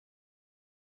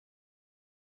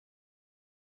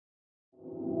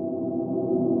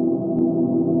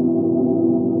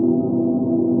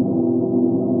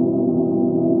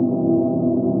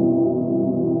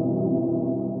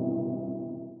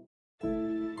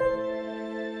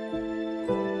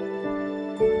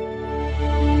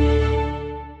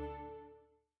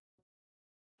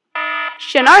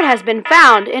Chenard has been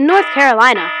found in North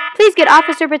Carolina. Please get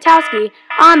Officer Patowski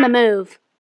on the move.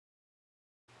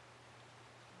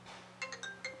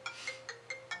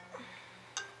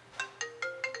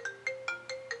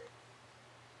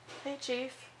 Hey,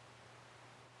 Chief.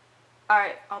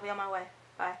 Alright, I'll be on my way.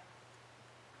 Bye.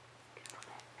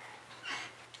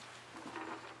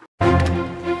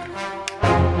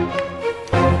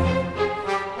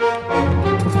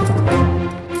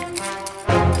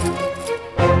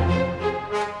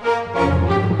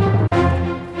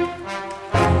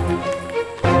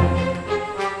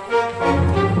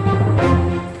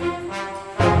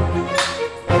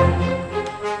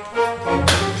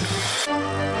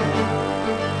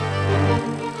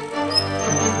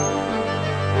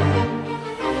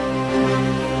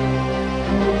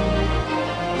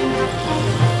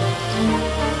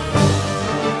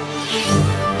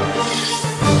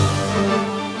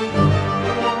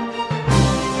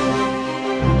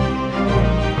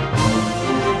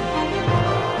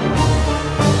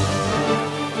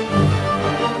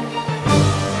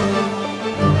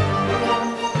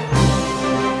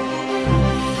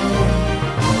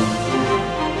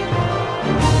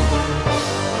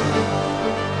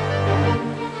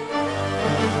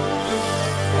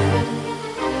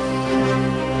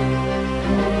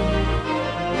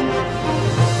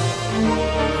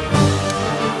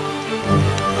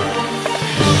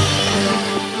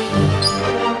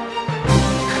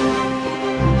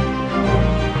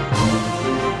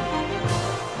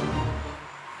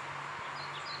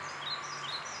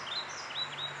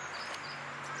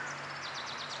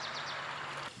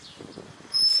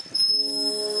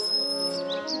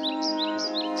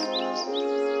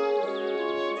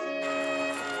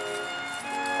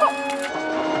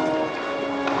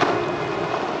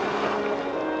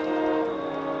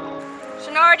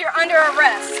 Chenard, you're under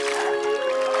arrest.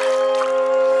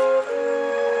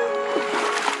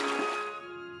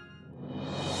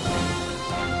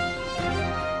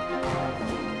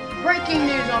 Breaking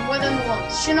news on Weather in the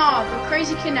Walls. Chenard, the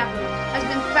crazy kidnapper, has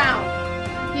been found.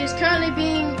 He is currently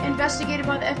being investigated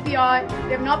by the FBI.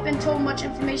 We have not been told much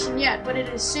information yet, but it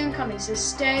is soon coming, so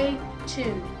stay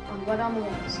tuned on Weather on the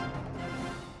Walls.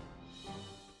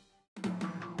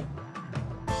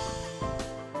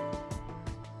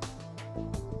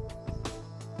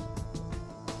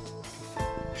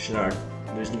 Chenard,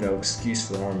 there's no excuse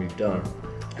for the harm you've done.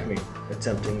 I mean,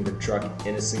 attempting to truck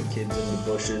innocent kids in the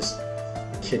bushes,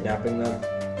 kidnapping them.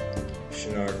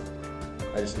 Chenard,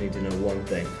 I just need to know one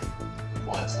thing.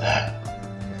 What's that?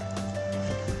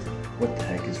 What the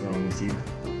heck is wrong with you?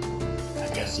 I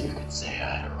guess you could say I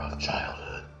had a rough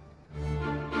childhood.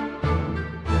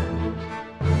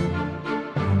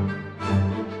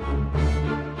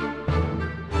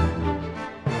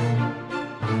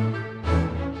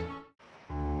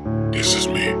 This is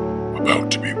me, about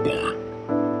to be born,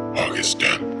 August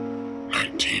 10th,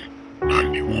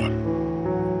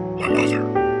 1991. My mother,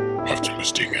 often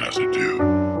mistaken as a dude,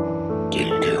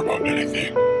 didn't care about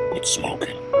anything but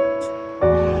smoking.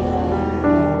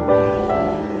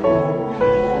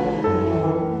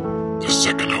 The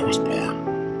second I was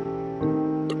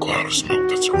born, the cloud of smoke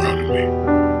that surrounded me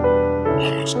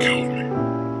almost killed me.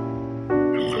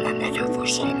 And when my mother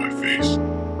first saw my face,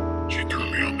 she threw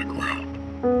me on the ground.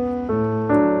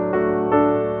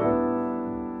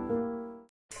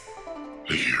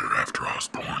 A year after I was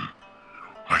born,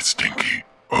 my stinky,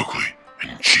 ugly,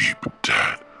 and cheap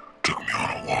dad took me on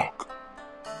a walk.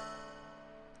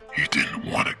 He didn't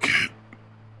want a kid,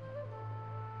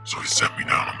 so he set me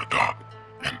down on the dock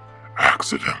and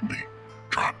accidentally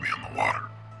dropped me in the water.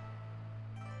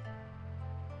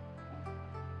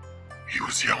 He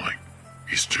was yelling,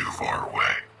 "He's too far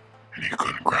away," and he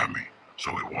couldn't grab me,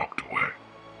 so he walked away.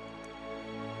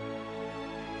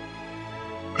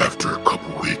 After a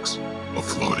couple weeks of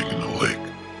floating in the lake,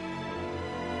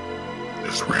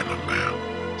 this random man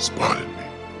spotted me.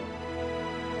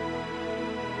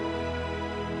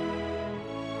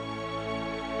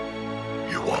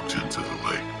 He walked into the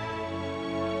lake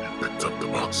and picked up the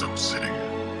box I was sitting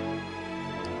in.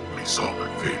 When he saw my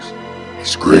face, he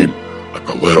screamed like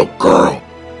a little girl.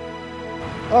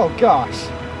 Oh gosh.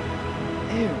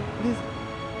 Ew, what is...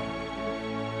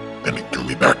 Then he threw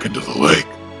me back into the lake.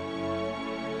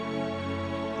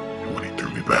 And when he threw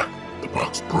me back, the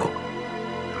box broke,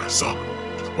 and I sunk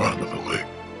to the bottom of the lake,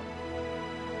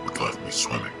 which left me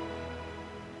swimming.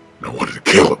 And I wanted to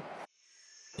kill him.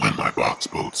 When my box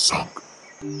boat sunk,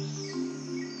 I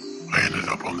ended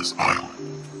up on this island.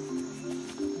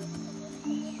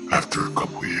 After a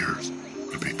couple years,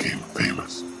 I became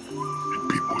famous, and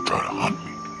people would try to hunt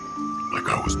me like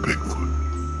I was Bigfoot,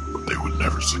 but they would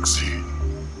never succeed.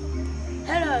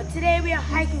 Hello, today we are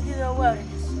hiking through the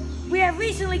wilderness. We have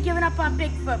recently given up on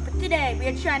Bigfoot, but today we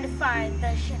are trying to find the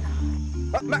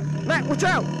Chenard. Matt, watch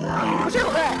out! Watch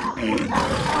out there!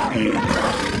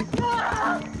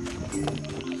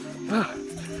 Oh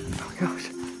my gosh.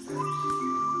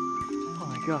 Oh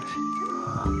my gosh.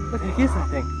 What the heck is that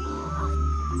thing?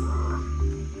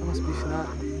 That must be Chenard.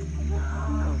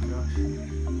 Oh gosh.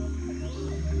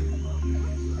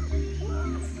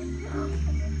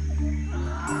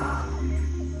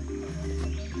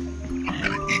 I'm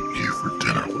gonna eat you for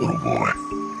dinner, little boy.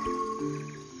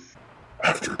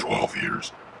 After 12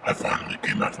 years, I finally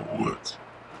came out of the woods,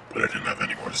 but I didn't have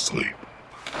anywhere to sleep.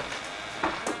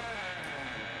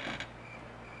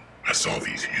 I saw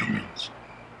these humans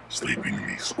sleeping in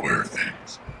these square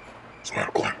things, so I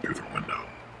climbed through the window.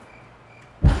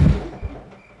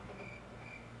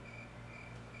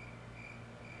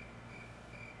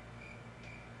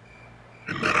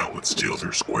 And then I would steal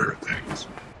their square things,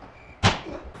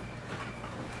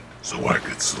 so I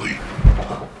could sleep.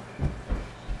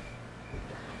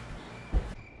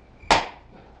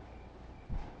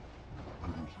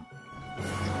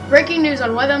 Breaking news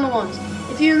on Weather on the Ones.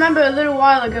 If you remember, a little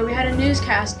while ago we had a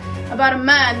newscast about a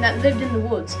man that lived in the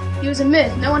woods. He was a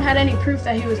myth. No one had any proof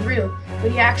that he was real,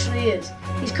 but he actually is.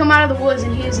 He's come out of the woods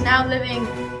and he is now living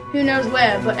who knows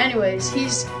where, but anyways,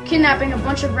 he's kidnapping a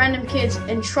bunch of random kids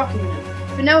and trucking them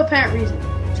for no apparent reason.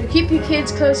 So keep your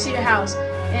kids close to your house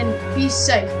and be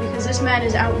safe, because this man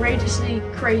is outrageously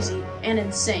crazy and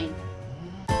insane.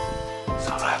 So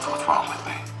that's what's wrong with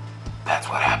me. That's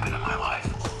what happened in my life.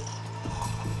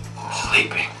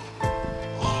 Sleeping.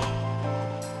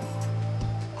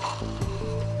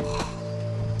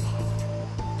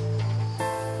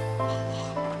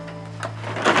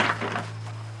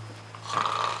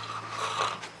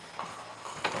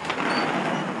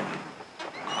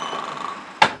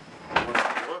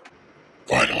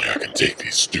 Finally, I can take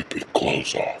these stupid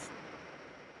clothes off.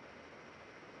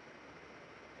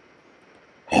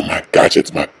 Oh my gosh,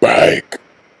 it's my bike!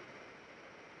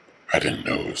 I didn't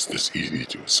know it was this easy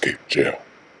to escape jail.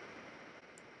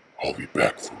 I'll be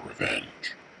back for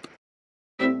revenge.